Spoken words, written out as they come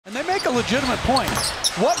make a legitimate point.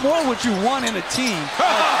 What more would you want in a team?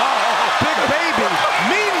 Big baby,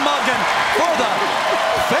 mean mugging for the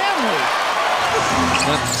family.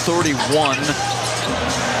 That's 31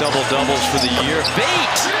 double-doubles for the year.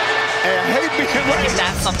 Bait! Hey, I hate being I think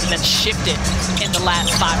that's something that's shifted in the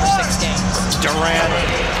last 5 or 6 games. Durant,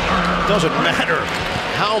 doesn't matter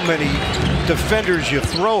how many defenders you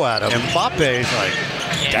throw at him. Mbappe's like,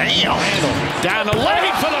 damn. Down the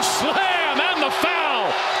lane for the slam and the foul.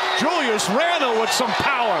 Julius Randle with some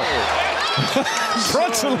power.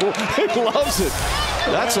 Brunson, he loves it.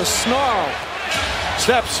 That's a snarl.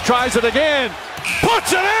 Steps, tries it again.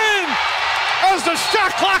 Puts it in as the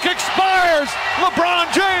shot clock expires.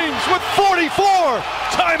 LeBron James with 44.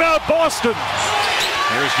 Timeout, Boston.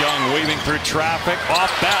 Here's Young weaving through traffic.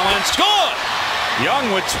 Off balance. Good.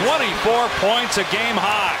 Young with 24 points, a game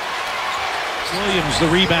high. Williams the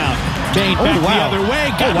rebound. Bain back the other way.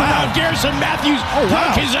 Got around Garrison Matthews.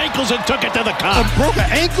 Broke his ankles and took it to the cup. Broke an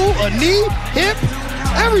ankle, a knee, hip,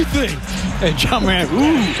 everything. And John Moran,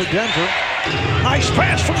 ooh. For Denver. Nice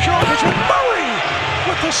pass from George. Murray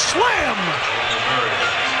with the slam.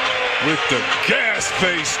 With the gas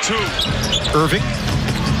face, too. Irving.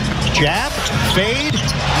 Jab, fade,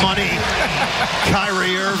 money.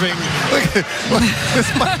 Kyrie Irving.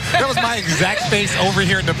 That was my exact face over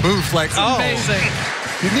here in the booth. Like, Amazing.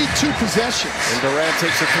 You need 2 possessions. And Durant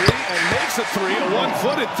takes a 3 and makes a 3, a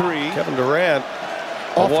one-footed 3. Kevin Durant,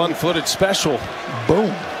 a one-footed special.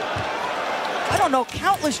 Boom. I don't know,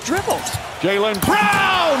 countless dribbles. Jaylen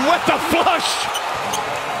Brown with the flush.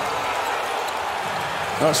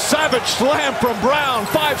 A savage slam from Brown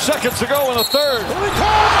 5 seconds to go in the third. Here he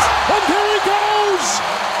comes, and here he goes.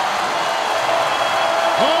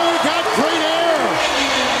 Oh, we got great air.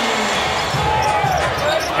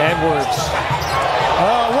 Edwards.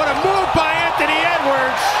 Oh, what a move by Anthony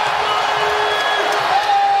Edwards.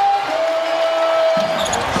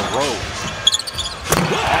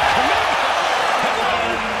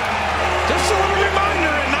 Just a little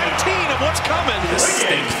reminder at 19 of what's coming. The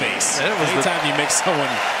stank face. Anytime you make someone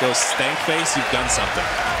go stank face, you've done something.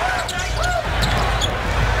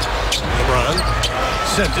 LeBron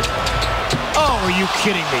sends it. Oh, are you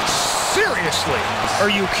kidding me? Seriously? Are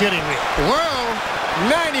you kidding me? well,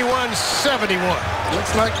 91-71.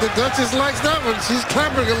 Looks like the Duchess likes that one. She's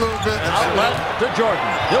clapping a little bit. Outlet to Jordan.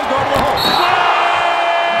 He'll go to the hole.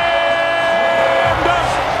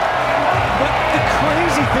 But the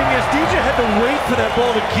crazy thing is, DJ had to wait for that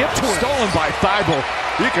ball to get to him. Stolen by Thibault.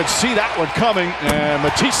 You can see that one coming. And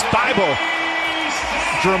Matisse Thibault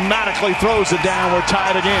dramatically throws it down. We're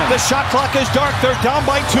tied again. The shot clock is dark. They're down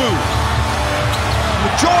by 2.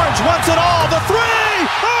 George wants it all. The 3.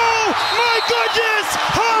 Oh, my goodness.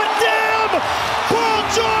 Hot damn. Paul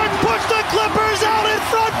George puts the Clippers out in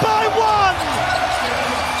front by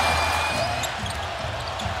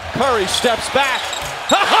 1. Curry steps back.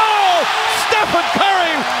 Oh, Stephen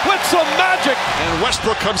Curry with some magic. And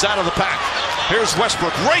Westbrook comes out of the pack. Here's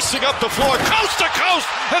Westbrook racing up the floor, coast to coast,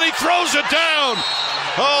 and he throws it down.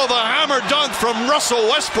 Oh, the hammer dunk from Russell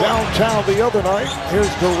Westbrook. Downtown the other night.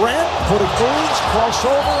 Here's Durant putting moves,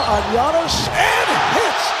 crossover on Giannis, and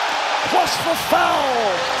hits. Plus the foul.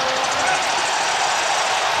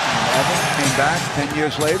 Evans came back 10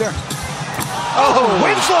 years later. Oh,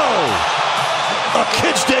 Winslow! A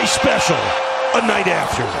Kids Day special. A night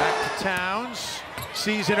after. Back to Towns.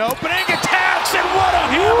 Sees an opening. And Towns, and what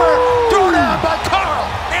a hammer! Thrown down by Karl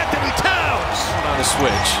Anthony Towns. On a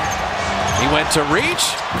switch. He went to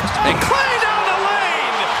reach. And Clay down the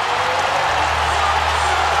lane.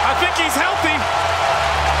 I think he's healthy.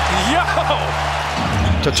 Yo!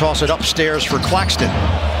 To toss it upstairs for Claxton.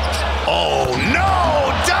 Oh, no!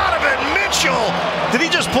 Donovan Mitchell! Did he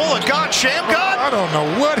just pull a God Shammgod? I don't know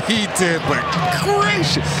what he did, but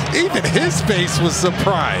gracious. Even his face was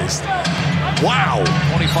surprised. Wow.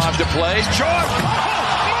 25 to play. George. Oh,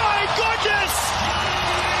 my goodness!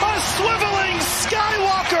 A swiveling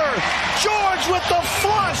Skywalker! George with the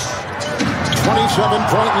flush!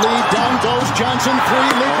 27-point lead. Down goes Johnson. 3.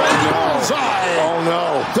 Bullseye! Oh,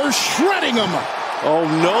 no. They're shredding him. Oh,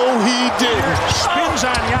 no, he didn't. Spins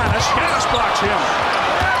on Giannis. Giannis blocks him.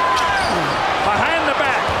 Behind the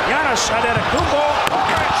back. Giannis Antetokounmpo.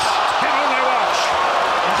 Catch. And only watch.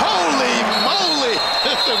 Holy moly!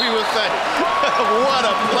 We would say, what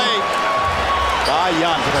a play by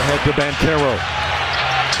Giannis. Ahead to Banchero.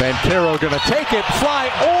 Banchero gonna take it, fly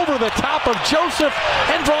over the top of Joseph,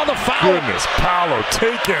 and draw the foul. Goodness, Paolo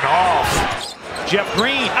taking off. Jeff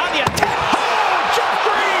Green on the attack. Oh, Jeff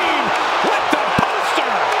Green with the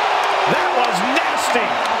poster. That was nasty.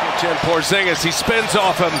 Jen Porzingis, he spins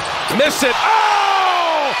off him. Miss it.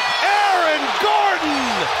 Oh, Aaron Gordon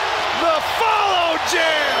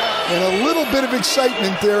And a little bit of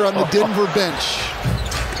excitement there on the Denver bench.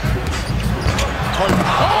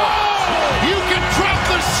 Oh! You can drop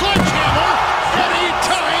the sledgehammer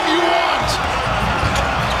anytime you want.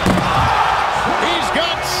 He's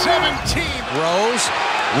got 17.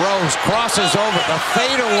 Rose crosses over the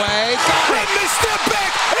fadeaway. Let me step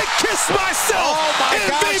back and kiss myself. Oh my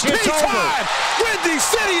gosh, MVP it's over. time. Windy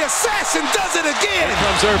City Assassin does it again. Here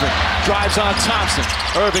comes Irving. Drives on Thompson.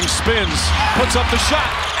 Irving spins. Puts up the shot.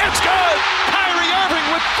 It's good. Kyrie Irving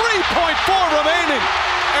with 3.4 remaining.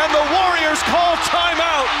 And the Warriors call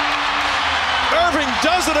timeout. Irving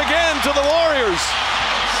does it again to the Warriors.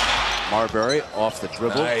 Marbury off the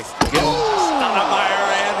dribble. Nice. Stoudemire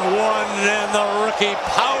and one, and the rookie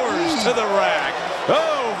powers to the rack.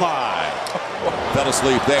 Oh my! Fell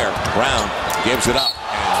asleep there. Brown gives it up.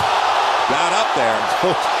 Got up there.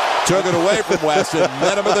 Took it away from Weston.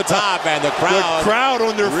 Met him at the top, and the crowd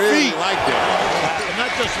on their really feet. liked it.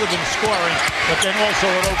 Not just with him scoring, but then also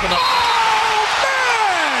it opened up. Oh,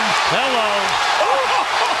 man! Hello.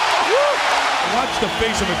 Watch the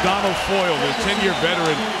face of Donald Foyle, the 10-year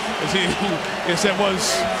veteran, as that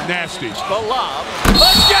was nasty. The lob. The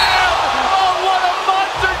jam! Oh, what a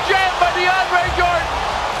monster jam by DeAndre Jordan!